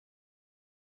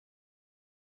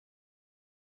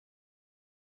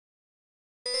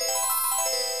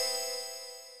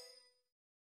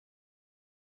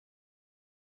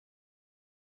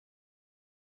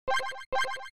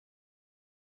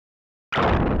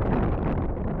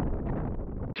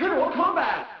Turtle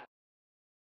combat!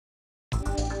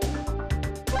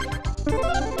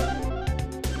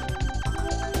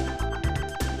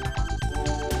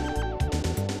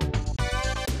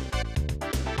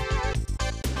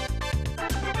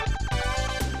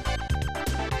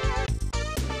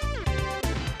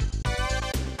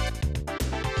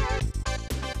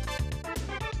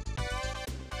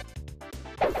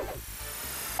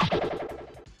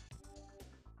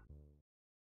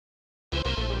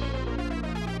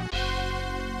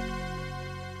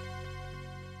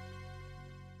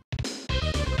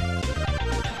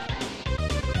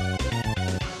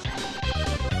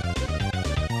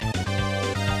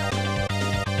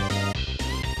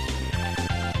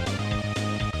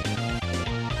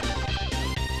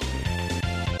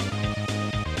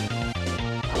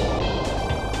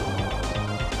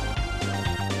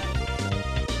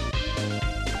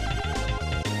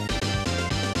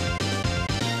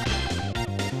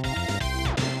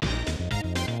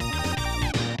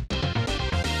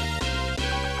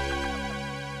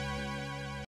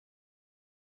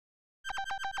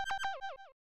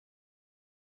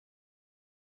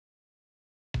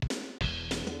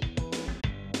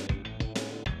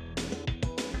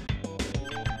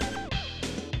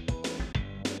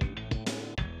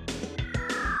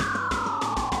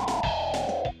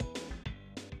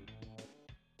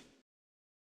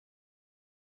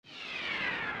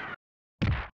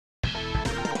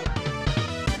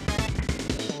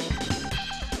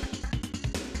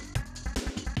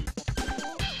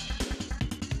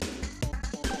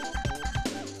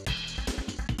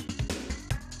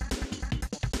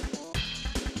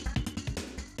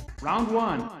 Round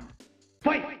one.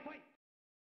 Fight!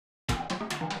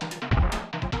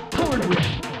 Forward whip!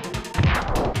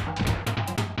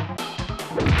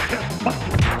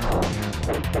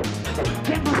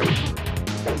 Jamboree!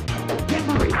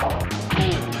 Jamboree!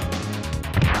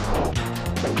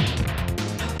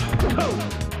 Go!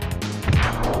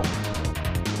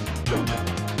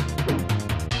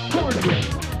 Forward whip!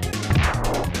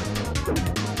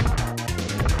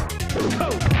 Go!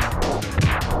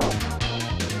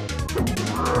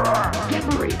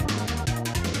 Jamboree!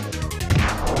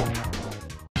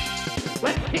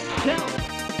 Let's hit shell!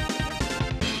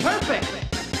 Perfect!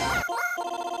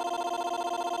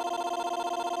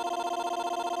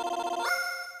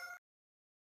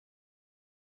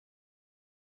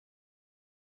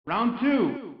 Round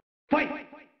two. Fight!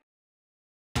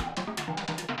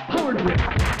 Forward whip!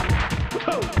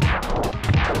 Go!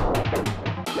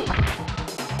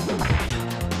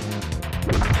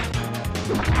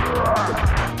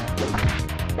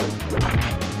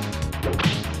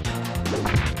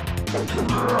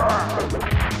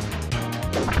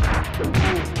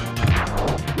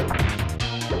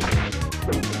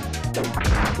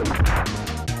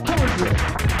 Forward whip!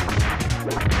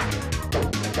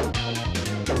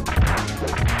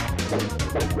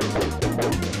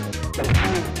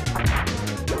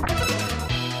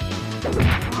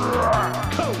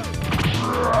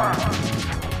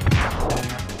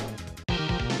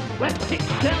 Let's kick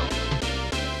down!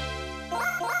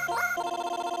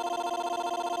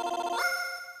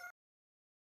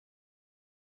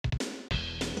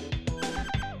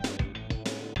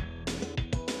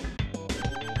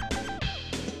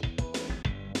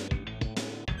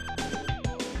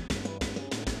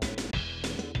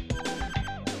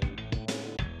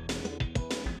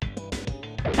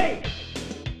 Hey!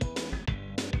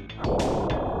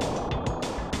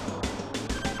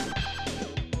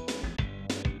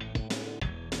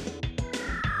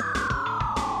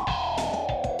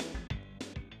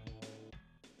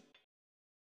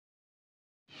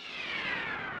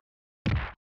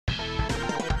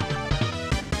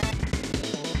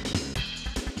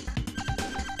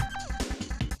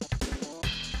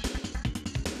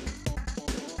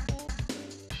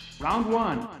 Round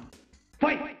one.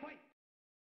 Fight!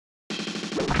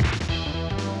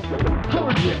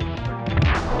 Forward whip!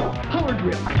 Forward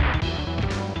whip!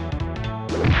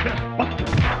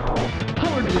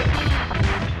 Forward whip!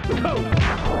 Go!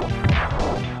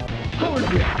 Forward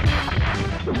whip!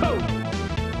 Go!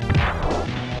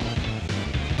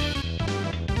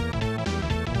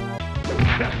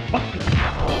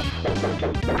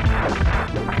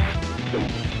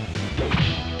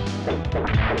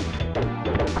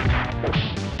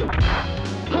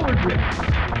 Forward whip!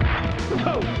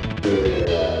 Go!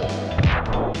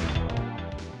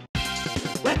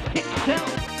 Let's hit shell!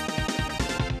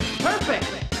 Perfect!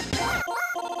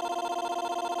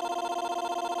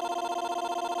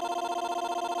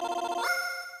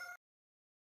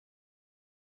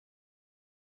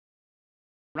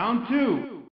 Round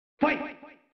two. Fight!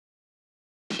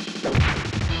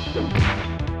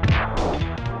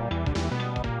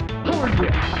 Power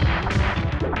grip.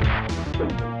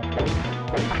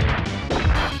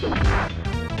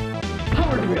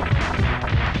 Power grip.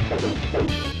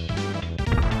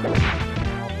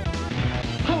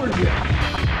 Power grip.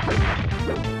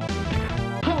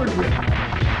 Power grip.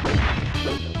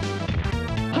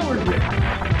 Power grip.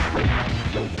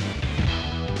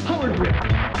 Power grip.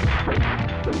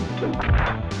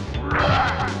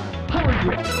 Power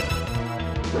grip.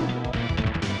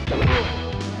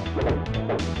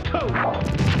 Toe.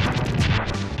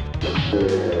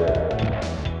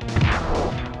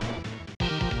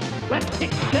 Let's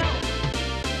kick down.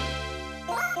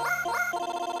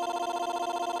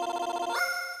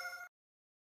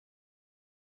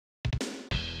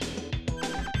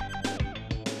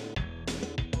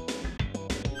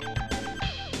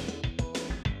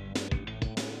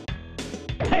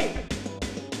 Hey!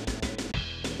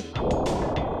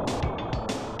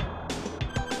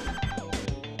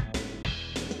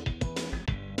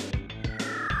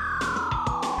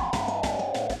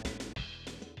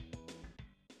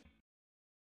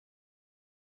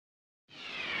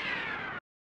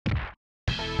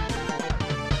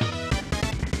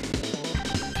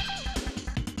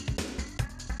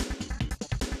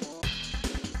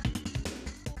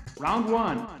 Round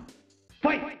one.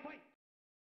 Fight!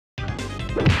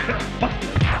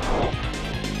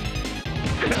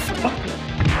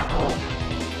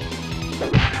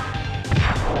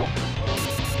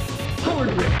 Power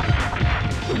grip.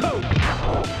 Toe.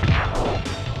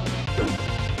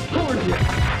 Power grip.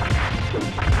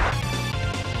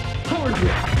 Power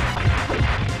grip.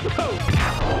 Toe.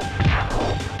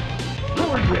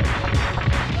 Power grip.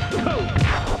 Toe.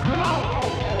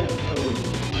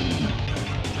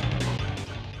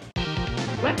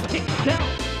 Let's kick down.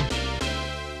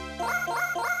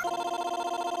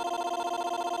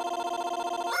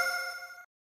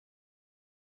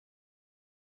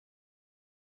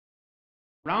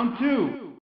 Round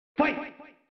two. Fight!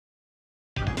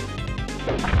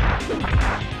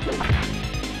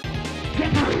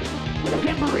 Demery!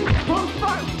 Demery! Full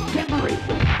start! Demery!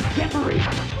 Demery!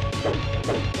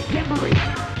 Demery!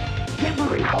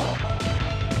 Demery!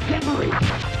 Demery!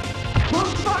 Full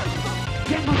start!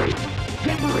 Demery!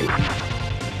 Demery!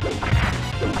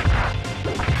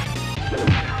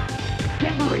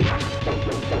 Demery!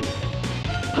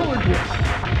 Power grip!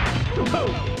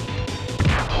 Toe!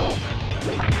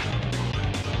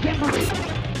 Demery!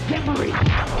 Demery!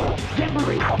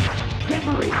 Demery!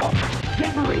 Demery!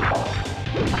 Demery!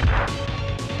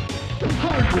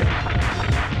 Power grip!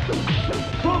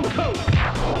 Strong toe!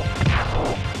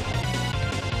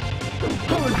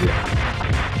 Power grip!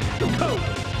 Toe!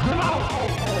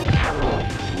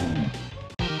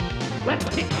 Let's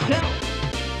kick down!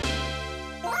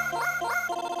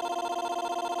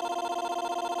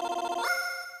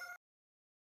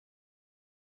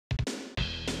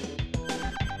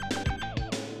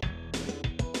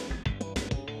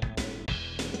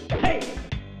 Hey!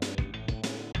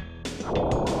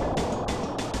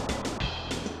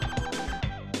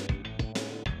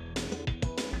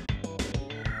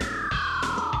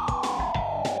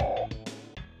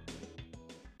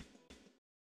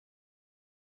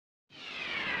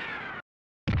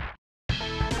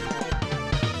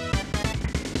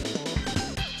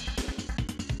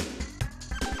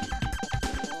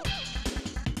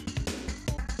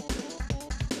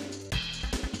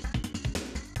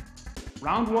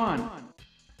 Round one.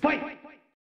 Fight!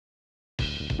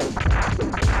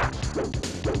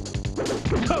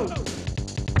 Toe!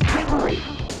 Demery!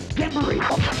 Demery!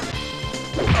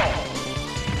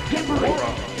 Demery!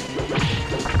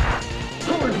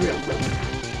 Power grip!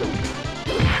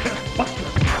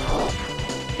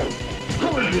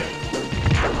 Power grip!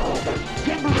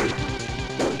 Demery!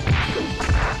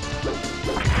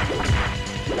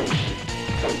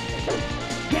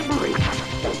 Demery!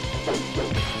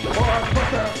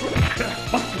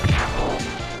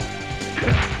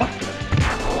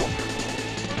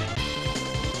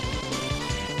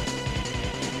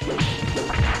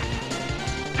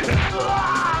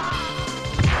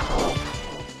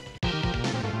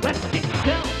 Let's kick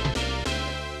down.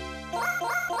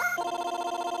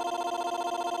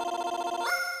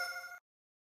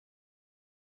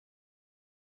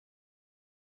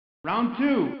 Round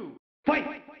two. Fight!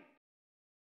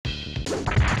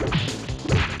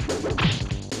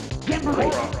 Demery!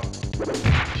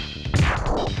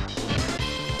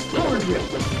 Power grip!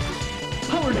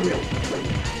 Power grip!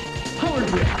 Power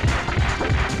grip!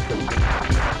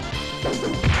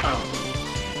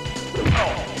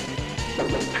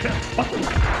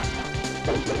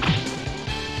 Power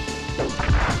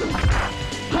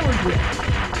grip.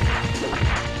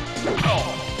 Toe.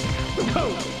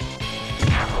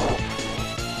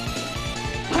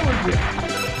 Power grip.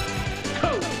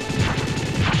 Toe.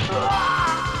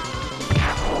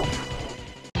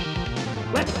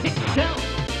 Let's hit shell.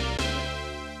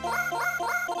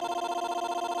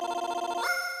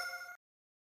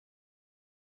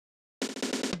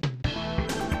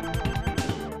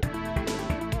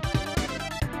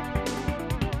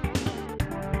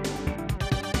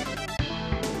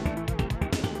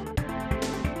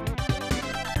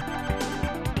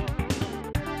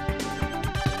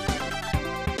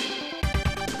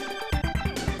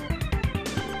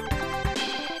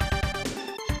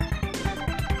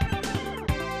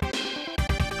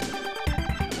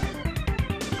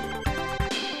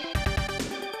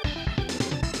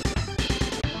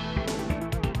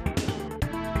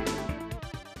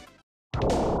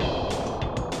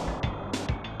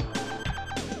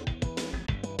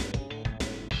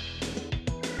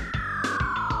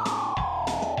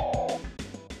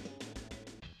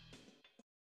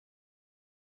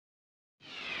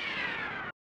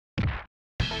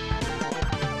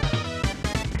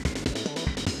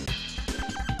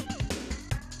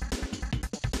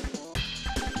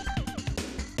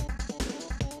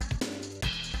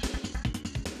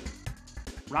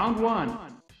 Round one.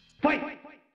 Fight!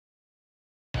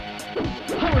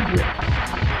 Power grip.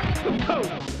 Toe.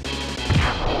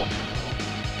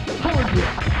 Power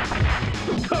grip.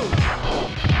 Toe.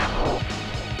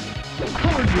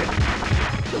 Power grip.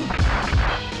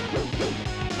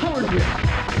 Power grip.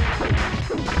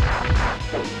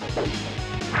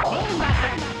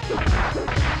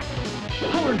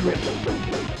 Power grip.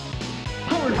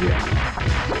 Power grip.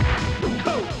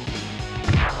 Toe.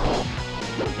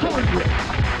 Power grip.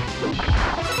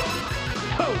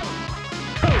 Toe.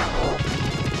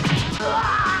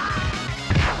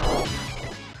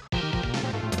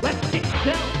 Let's hit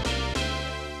shell.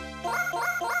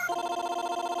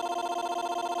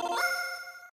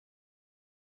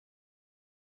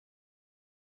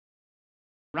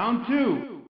 Round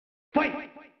two. Fight.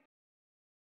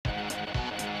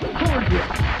 Power grip.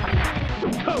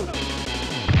 Toe.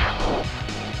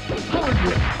 Power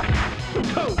grip.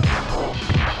 Toe.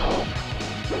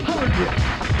 Power grip.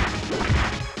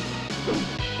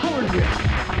 Power grip.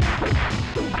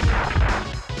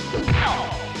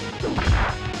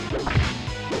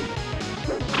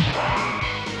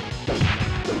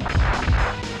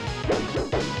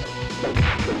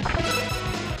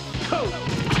 Toe.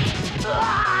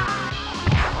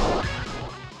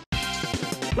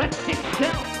 Let's hit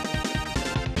shell.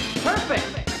 Perfect.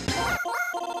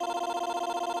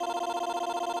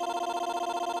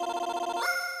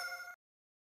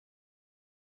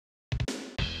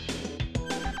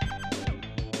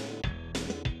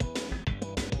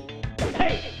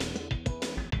 Hey!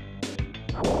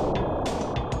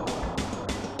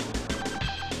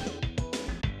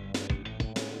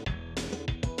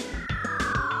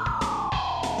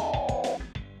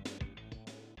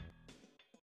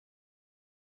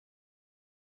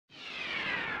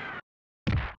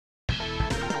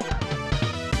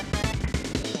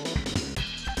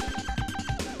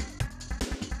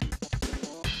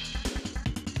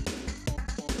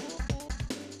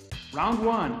 Round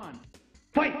one.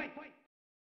 Fight!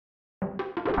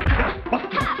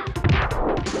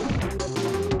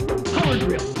 Power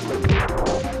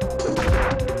drill.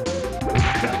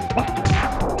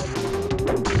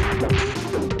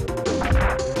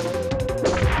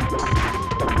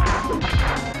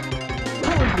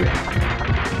 Power drill.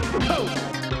 Toe.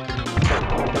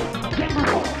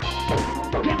 Jamboree.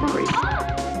 Jamboree.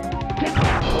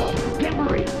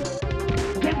 Jamboree.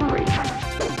 Jamboree.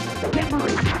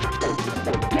 Jamboree.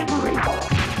 Jamboree.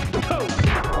 Toe.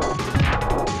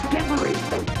 Jamboree.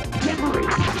 Jamboree.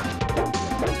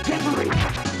 Jamboree.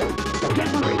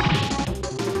 Jamboree.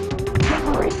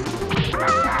 Jamboree.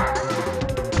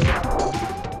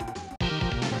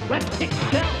 Let's hit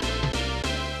shell.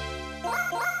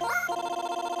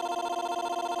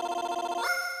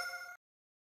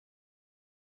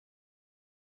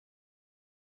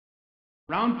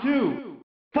 Round two.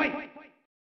 Fight!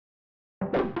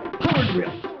 Power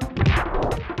drill.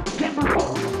 Jamboree.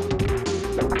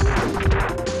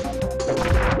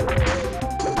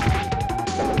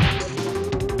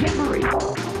 Jamboree.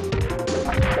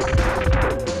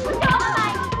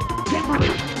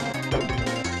 Jamboree.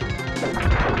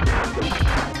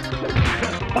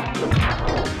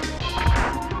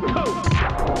 Toe.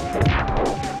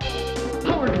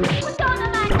 Power drill.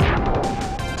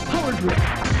 Power drill.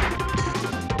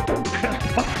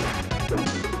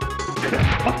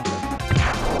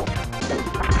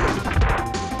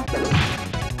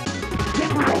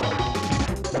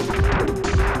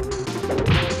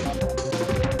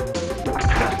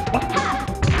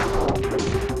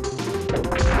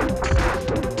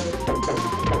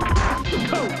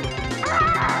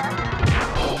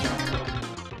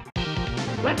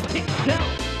 Let's excel!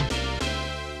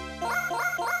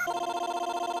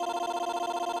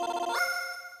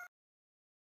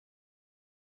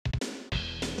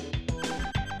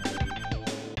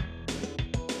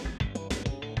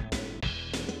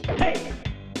 Hey!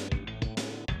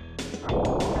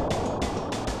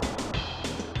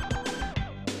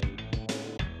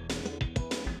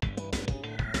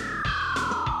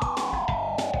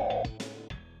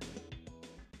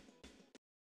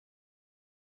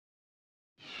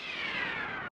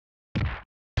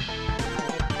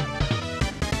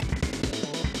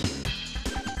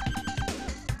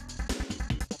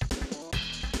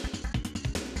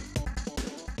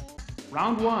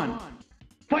 Round one.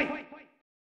 Fight!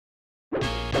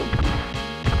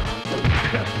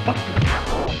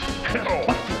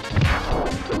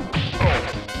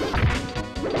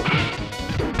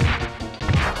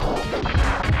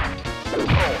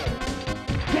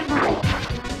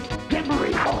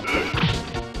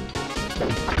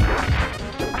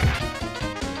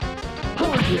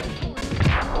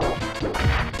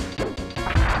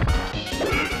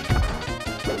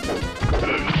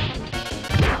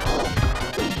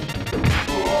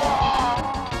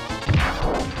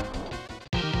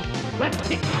 Let's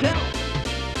excel!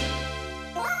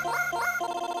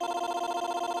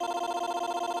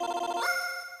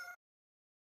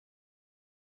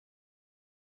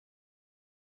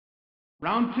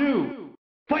 Round two.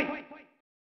 Fight!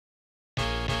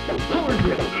 Power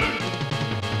grip!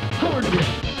 Power grip!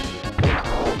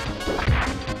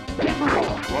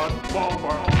 Run,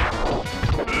 bomber!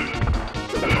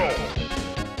 Coat!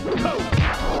 Coat!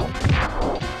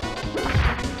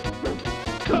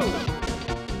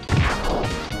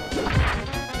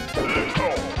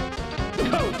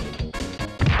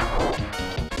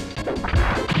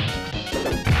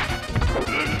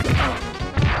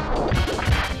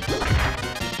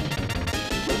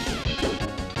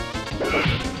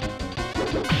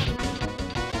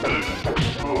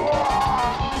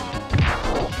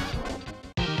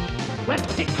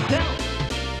 Let's excel!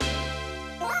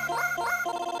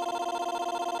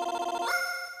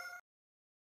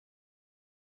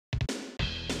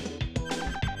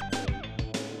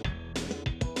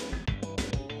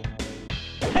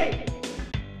 Hey!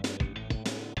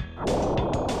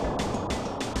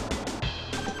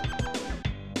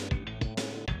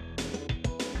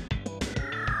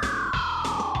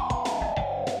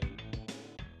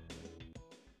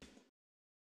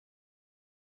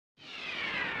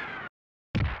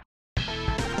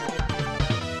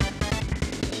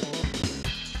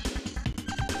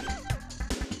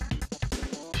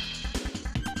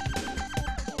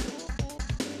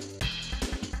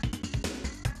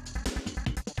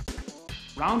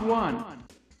 Round one.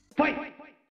 Fight!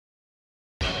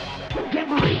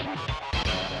 Memory!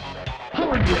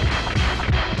 Power grip!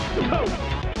 Coat!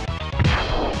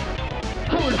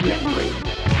 Power grip! Memory!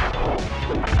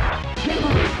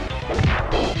 Memory!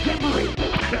 Memory!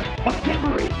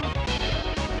 Memory!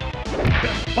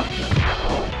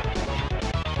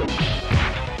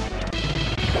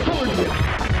 Power grip! Power grip!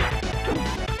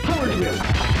 Power grip!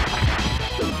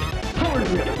 Power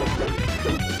grip!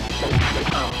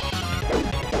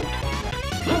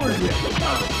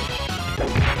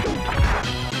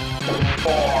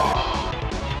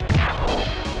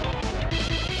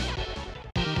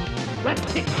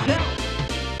 Let's excel!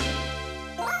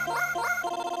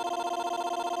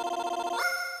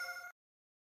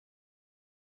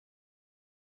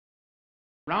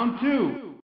 Round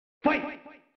two. Fight!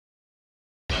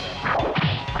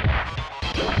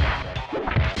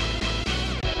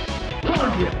 Power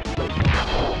grip!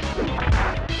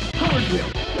 Power grip!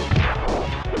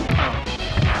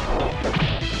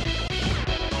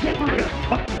 Memory!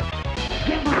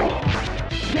 Memory!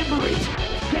 Memory!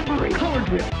 Memory! Power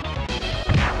grip!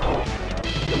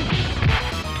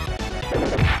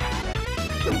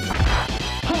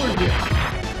 Power grip!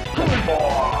 Power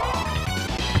ball!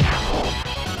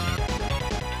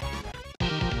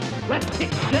 Let's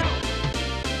excel!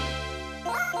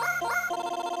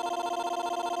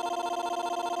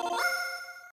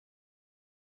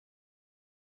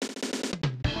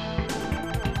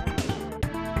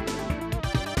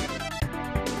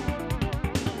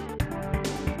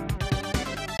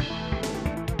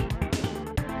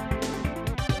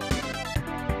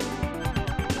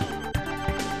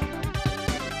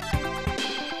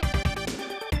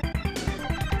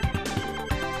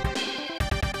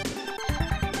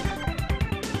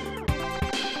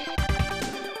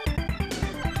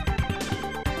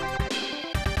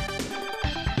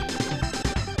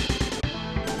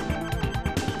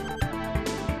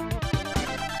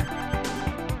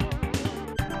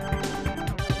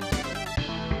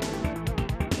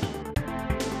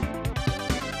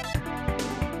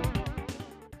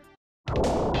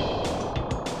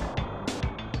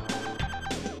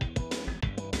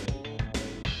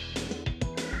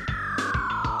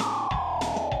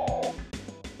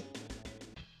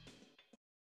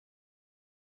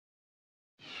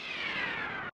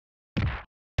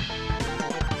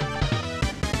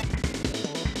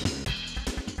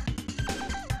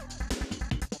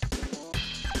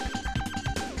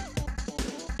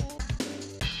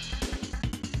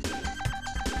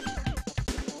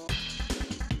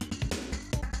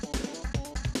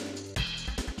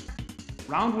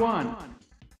 Round one.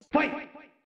 Fight!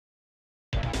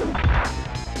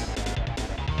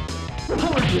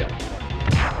 Power grip!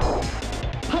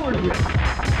 Power grip!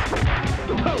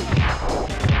 Pow!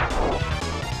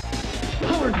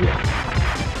 Power grip!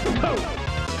 Pow!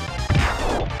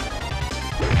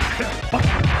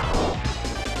 Buster!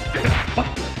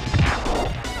 Buster!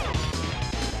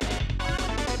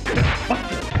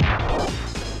 Buster!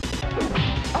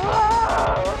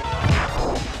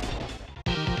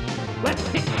 Let's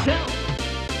hit shell!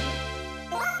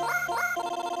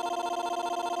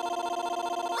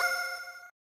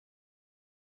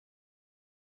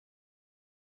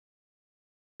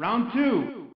 Round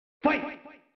two. Fight!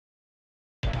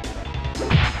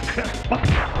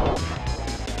 Buster!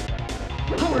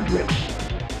 Power grip!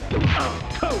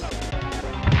 Toe!